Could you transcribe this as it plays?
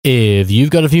If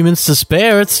you've got a few minutes to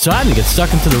spare, it's time to get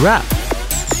stuck into the wrap.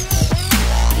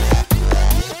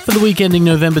 For the week ending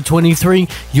November 23,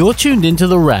 you're tuned into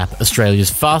The Wrap, Australia's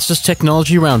fastest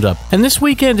technology roundup. And this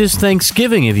weekend is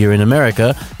Thanksgiving if you're in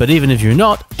America, but even if you're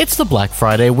not, it's the Black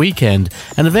Friday weekend,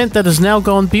 an event that has now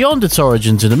gone beyond its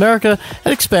origins in America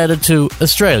and expanded to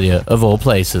Australia, of all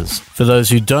places. For those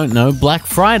who don't know, Black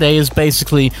Friday is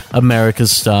basically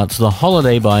America's start to the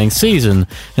holiday buying season,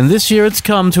 and this year it's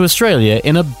come to Australia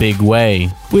in a big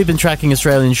way. We've been tracking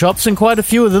Australian shops, and quite a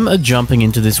few of them are jumping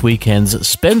into this weekend's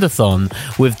Spendathon,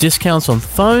 with discounts on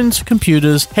phones,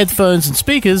 computers, headphones and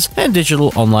speakers, and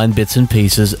digital online bits and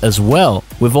pieces as well,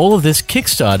 with all of this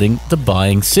kickstarting the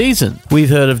buying season. We've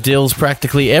heard of deals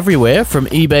practically everywhere, from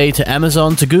eBay to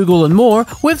Amazon to Google and more,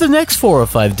 with the next 4 or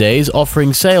 5 days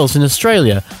offering sales in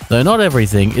Australia, though not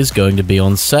everything is going to be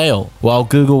on sale. While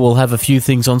Google will have a few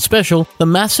things on special, the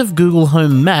massive Google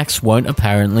Home Max won't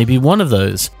apparently be one of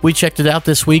those. We checked it out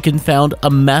this week and found a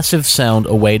massive sound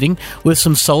awaiting, with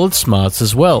some solid smarts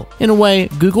as well. In a way,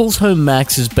 Google's Home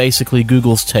Max is basically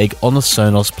Google's take on the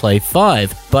Sonos Play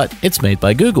 5, but it's made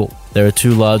by Google. There are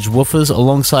 2 large woofers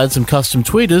alongside some custom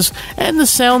tweeters, and the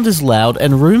sound is loud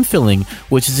and room-filling,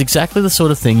 which is exactly the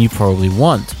sort of thing you probably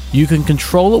want. You can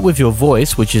control it with your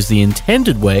voice, which is the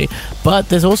intended way, but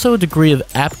there's also a degree of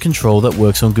app control that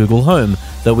works on Google Home,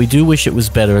 though we do wish it was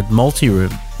better at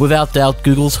multi-room. Without doubt,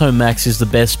 Google's Home Max is the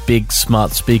best big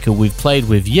smart speaker we've played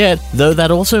with yet, though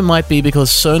that also might be because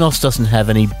Sonos doesn't have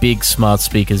any big smart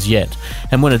speakers yet,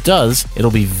 and when it does,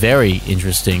 it'll be very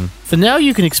interesting. For now,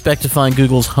 you can expect to find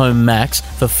Google's Home Max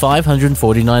for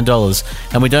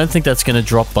 $549, and we don't think that's going to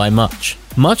drop by much.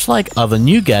 Much like other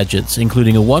new gadgets,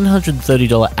 including a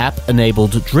 $130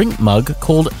 app-enabled drink mug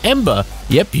called Ember.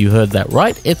 Yep, you heard that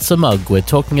right, it's a mug. We're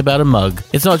talking about a mug.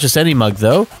 It's not just any mug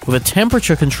though, with a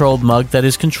temperature-controlled mug that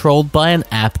is controlled by an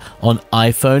app on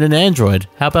iPhone and Android.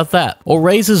 How about that? Or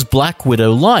Razer's Black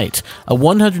Widow Lite, a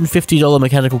 $150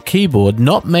 mechanical keyboard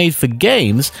not made for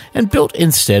games and built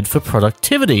instead for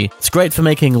productivity. It's great for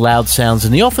making loud sounds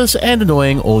in the office and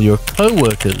annoying all your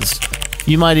co-workers.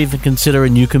 You might even consider a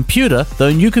new computer,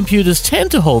 though new computers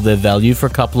tend to hold their value for a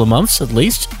couple of months at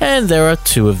least, and there are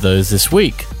 2 of those this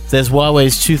week. There's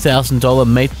Huawei's $2,000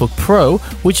 MateBook Pro,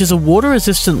 which is a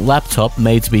water-resistant laptop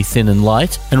made to be thin and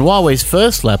light, and Huawei's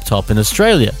first laptop in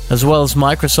Australia, as well as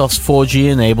Microsoft's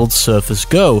 4G-enabled Surface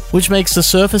Go, which makes the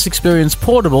Surface experience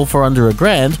portable for under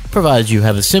 $1,000, provided you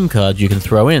have a SIM card you can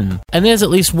throw in. And there's at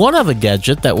least one other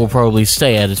gadget that will probably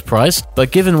stay at its price,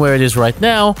 but given where it is right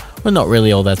now, we're not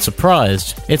really all that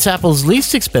surprised. It's Apple's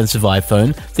least expensive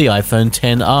iPhone, the iPhone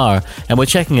XR, and we're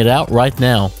checking it out right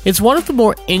now. It's one of the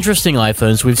more interesting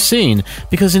iPhones we've seen,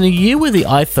 because in a year where the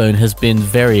iPhone has been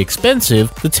very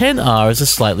expensive, the XR is a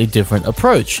slightly different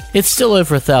approach. It's still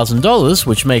over $1,000,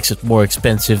 which makes it more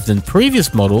expensive than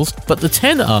previous models, but the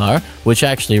XR, which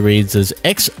actually reads as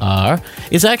XR,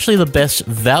 is actually the best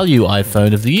value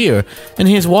iPhone of the year, and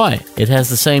here's why. It has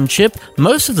the same chip,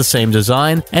 most of the same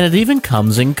design, and it even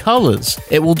comes in colors.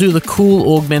 It will do the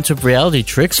cool augmented reality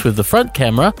tricks with the front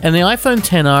camera, and the iPhone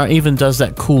XR even does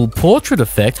that cool portrait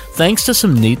effect thanks to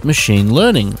some neat machine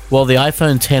learning. While the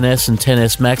iPhone XS and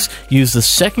XS Max use the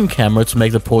second camera to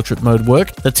make the portrait mode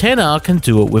work, the XR can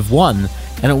do it with one,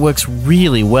 and it works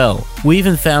really well. We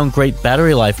even found great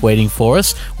battery life waiting for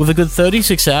us, with a good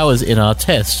 36 hours in our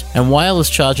test, and wireless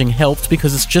charging helped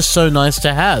because it's just so nice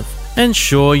to have. And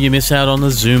sure, you miss out on the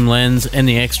zoom lens and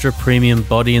the extra premium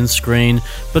body and screen,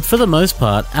 but for the most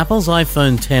part, Apple's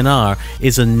iPhone XR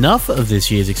is enough of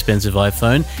this year's expensive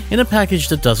iPhone in a package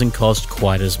that doesn't cost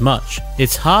quite as much.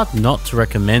 It's hard not to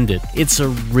recommend it. It's a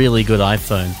really good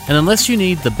iPhone, and unless you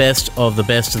need the best of the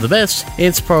best of the best,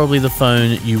 it's probably the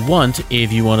phone you want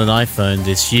if you want an iPhone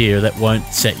this year that won't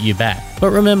set you back.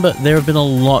 But remember, there have been a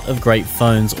lot of great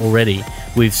phones already.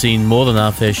 We've seen more than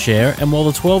our fair share, and while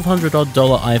the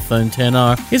 $1,200 iPhone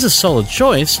XR is a solid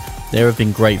choice, there have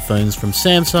been great phones from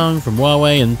Samsung, from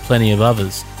Huawei, and plenty of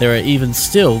others. There are even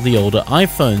still the older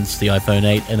iPhones, the iPhone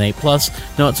 8 and 8 Plus,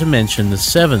 not to mention the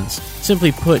 7s.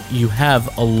 Simply put, you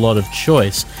have a lot of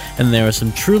choice, and there are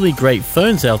some truly great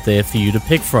phones out there for you to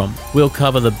pick from. We'll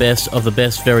cover the best of the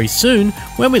best very soon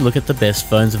when we look at the best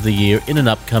phones of the year in an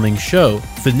upcoming show.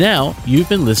 For now, you've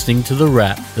been listening to The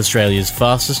Wrap, Australia's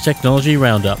fastest technology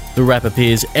roundup. The Wrap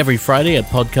appears every Friday at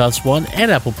Podcast One and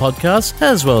Apple Podcasts,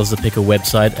 as well as the Picker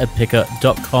website at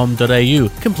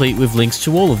picker.com.au, complete with links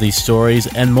to all of these stories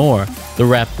and more. The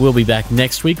Wrap will be back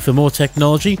next week for more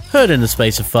technology, heard in the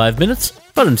space of 5 minutes.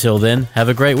 But until then, have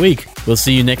a great week. We'll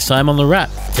see you next time on The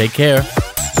Wrap. Take care.